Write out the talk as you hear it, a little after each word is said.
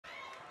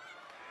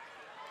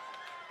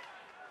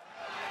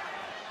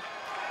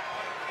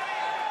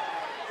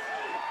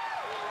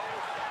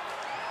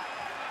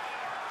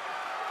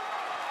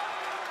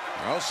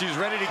she's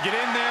ready to get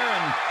in there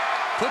and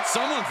put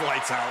someone's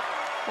lights out.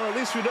 Well, at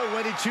least we know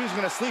Wendy Choo's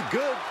going to sleep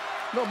good,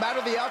 no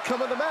matter the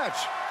outcome of the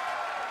match.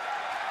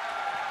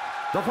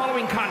 The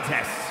following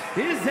contest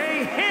is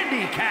a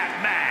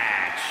handicap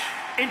match.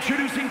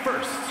 Introducing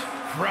first,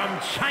 from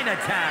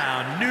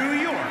Chinatown, New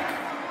York,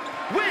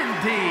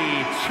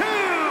 Wendy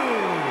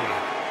Choo.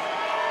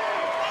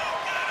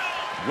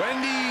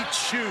 Wendy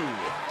Choo,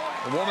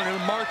 a woman who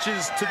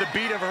marches to the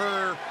beat of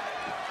her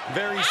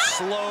very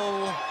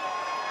slow,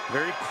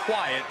 very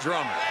quiet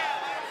drummer.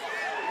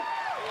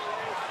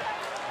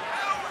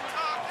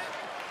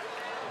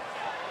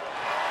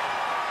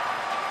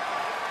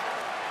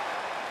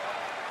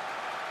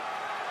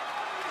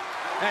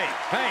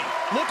 Hey,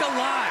 look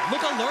alive,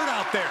 look alert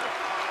out there.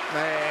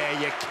 Hey,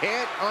 you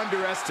can't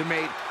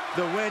underestimate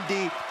the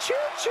Wendy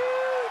Choo-choo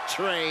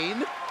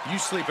train. You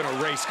sleep in a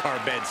race car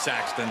bed,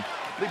 Saxton.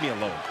 Leave me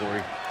alone,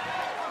 Corey.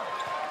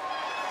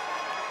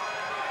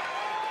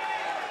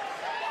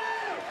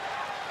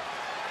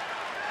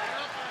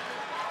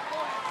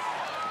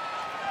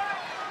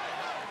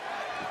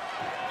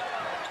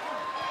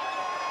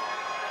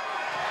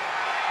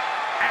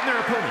 And their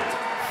opponent,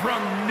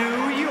 from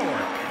New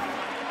York,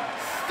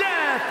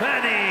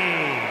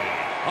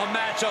 A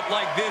matchup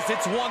like this,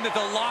 it's one that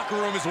the locker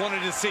room has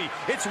wanted to see.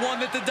 It's one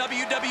that the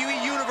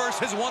WWE Universe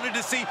has wanted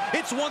to see.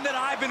 It's one that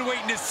I've been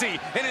waiting to see,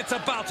 and it's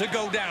about to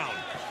go down.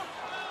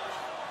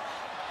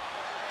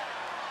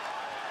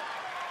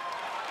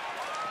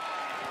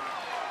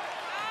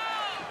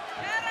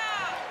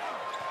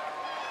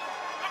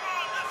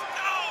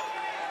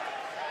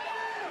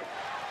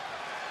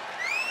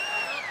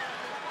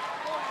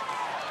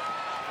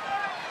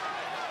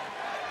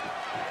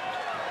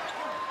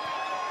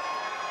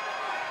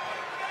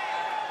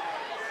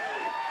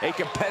 A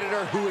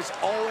competitor who is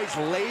always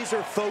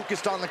laser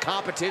focused on the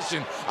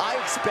competition. I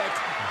expect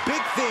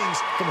big things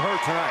from her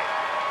tonight.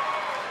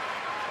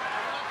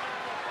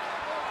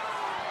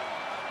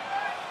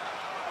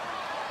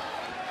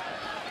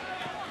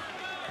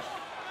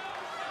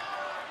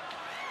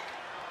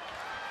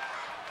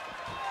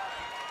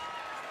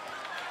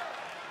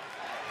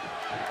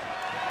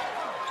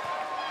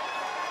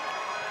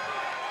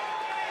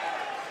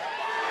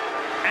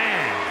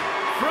 And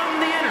from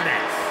the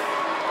internet,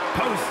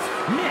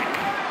 post Nick.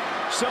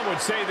 Some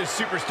would say this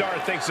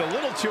superstar thinks a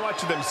little too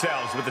much of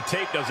themselves, but the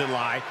tape doesn't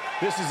lie.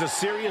 This is a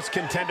serious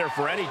contender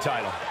for any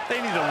title.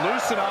 They need to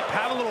loosen up,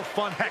 have a little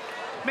fun, heck,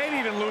 maybe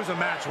even lose a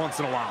match once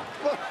in a while.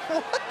 What?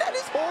 That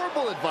is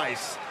horrible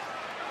advice.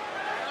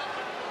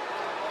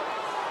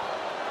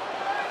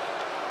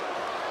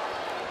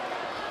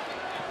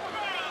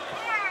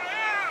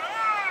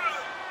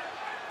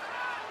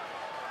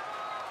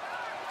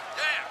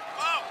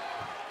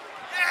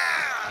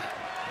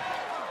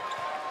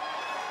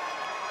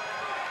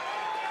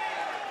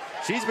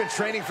 She's been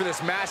training for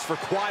this match for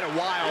quite a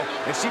while,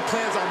 and she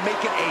plans on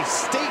making a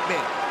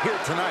statement here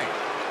tonight.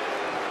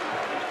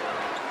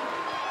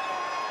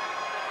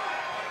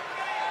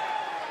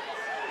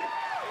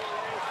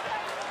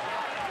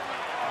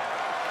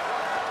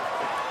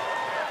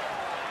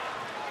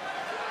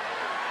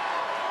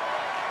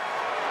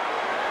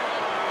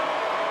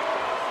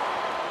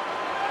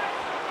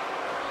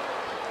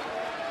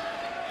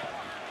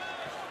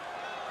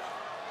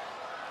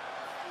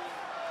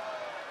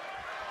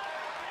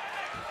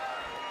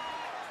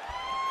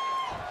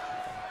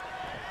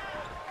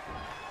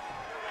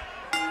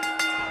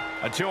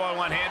 A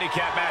 2-on-1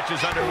 handicap match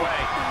is underway.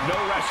 No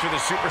rest for the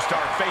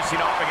superstar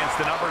facing off against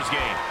the numbers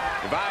game.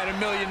 If I had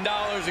 $1 million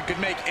and could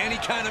make any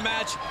kind of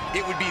match, it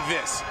would be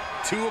this.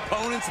 Two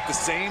opponents at the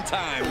same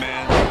time,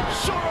 man.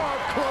 Sharp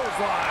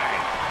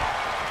clothesline.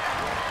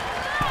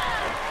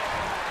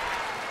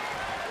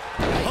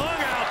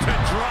 Hung out to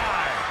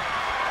dry.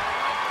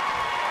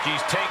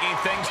 She's taking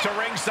things to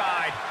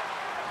ringside.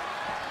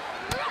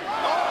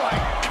 Oh, my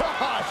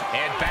gosh.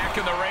 And back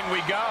in the ring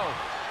we go.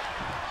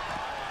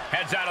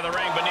 Heads out of the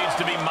ring, but needs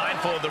to be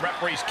mindful of the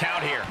referee's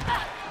count here.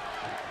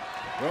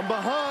 From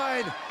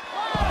behind.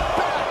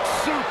 Back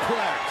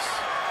suplex.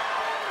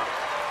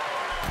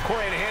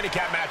 Corey, in a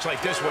handicap match like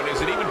this one,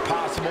 is it even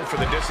possible for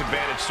the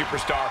disadvantaged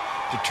superstar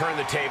to turn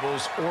the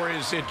tables, or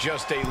is it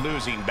just a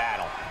losing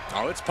battle?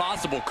 Oh, it's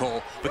possible,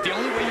 Cole, but the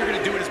only way you're going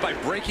to do it is by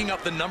breaking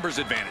up the numbers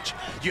advantage.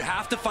 You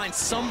have to find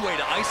some way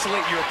to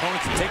isolate your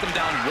opponents and take them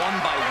down one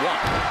by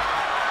one.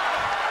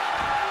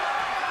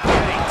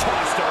 Getting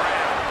tossed around.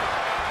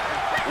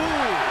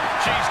 Ooh,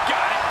 she's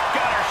got it.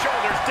 Got her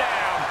shoulders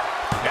down.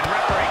 And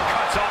referee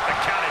cuts off the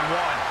count at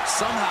one.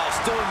 Somehow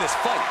still in this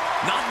fight.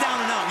 Not down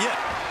and out yet.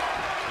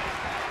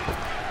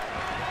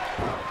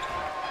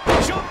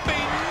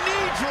 Jumping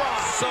knee drop.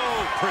 So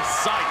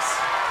precise.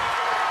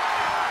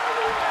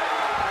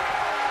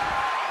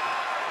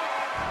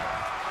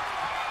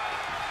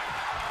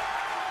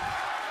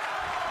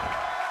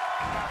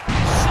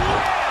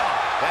 Slam!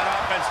 That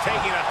offense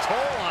taking a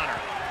toll on her.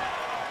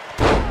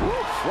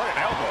 Oof, what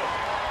an elbow.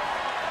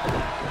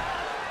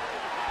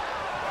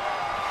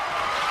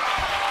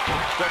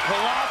 The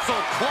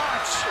colossal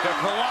clutch. The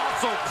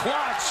colossal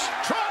clutch.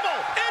 Trouble!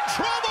 In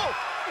trouble!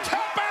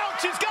 Tap out!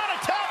 She's got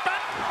to tap!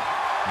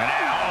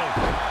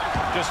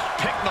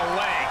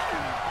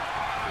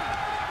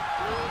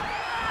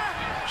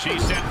 She's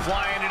sent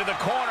flying into the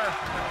corner.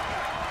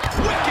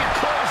 Wicked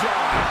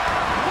clothesline.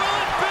 Will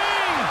it be?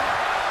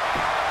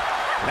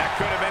 That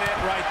could have been it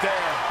right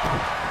there.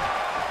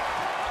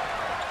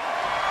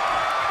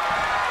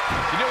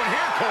 You doing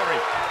here,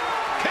 Corey?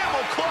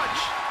 Camel clutch.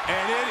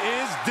 And it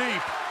is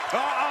deep.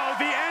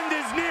 Uh-oh, the end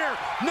is near.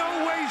 No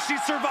way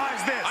she survives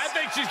this. I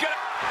think she's gonna...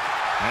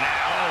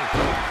 Now,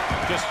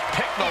 just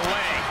pick the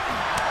leg.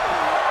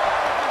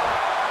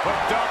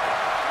 Hooked up,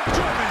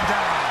 driven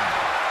down.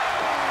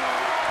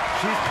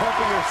 She's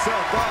pumping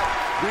herself up,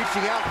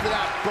 reaching out for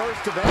that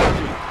burst of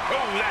energy.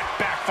 Oh, that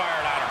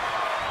backfired on her.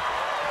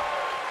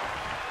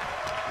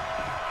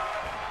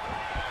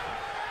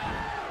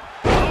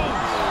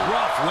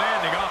 Rough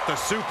landing off the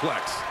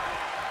suplex.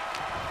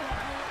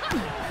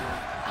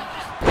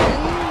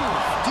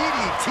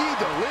 DDT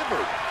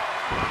delivered.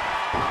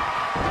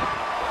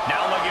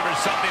 Now looking for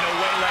something to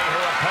waylay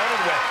her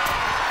opponent with.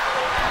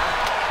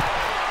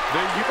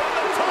 There you go,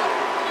 the top.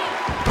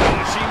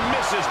 Oh, she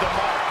misses the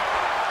mark.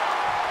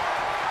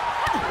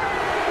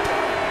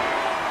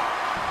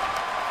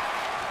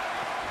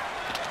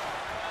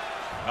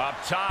 Up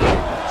top.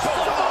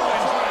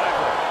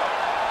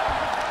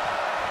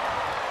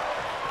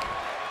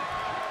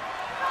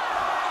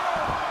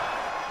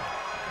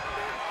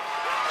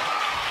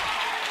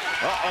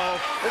 Uh-oh.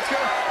 We're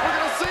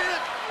gonna see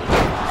it.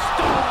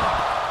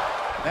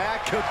 Stop. That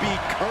could be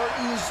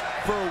curtains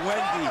for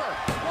Wendy.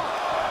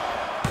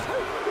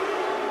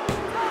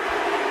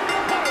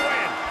 What a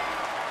win.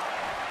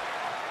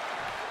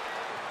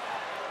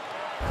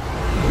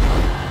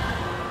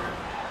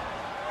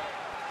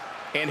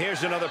 And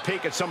here's another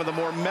peek at some of the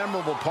more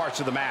memorable parts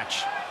of the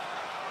match.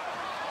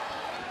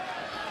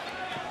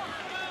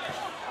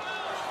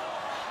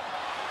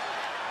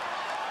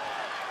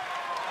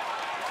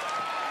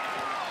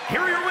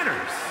 Here are your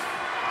winners.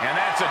 And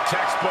that's a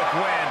textbook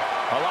win.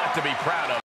 A lot to be proud of.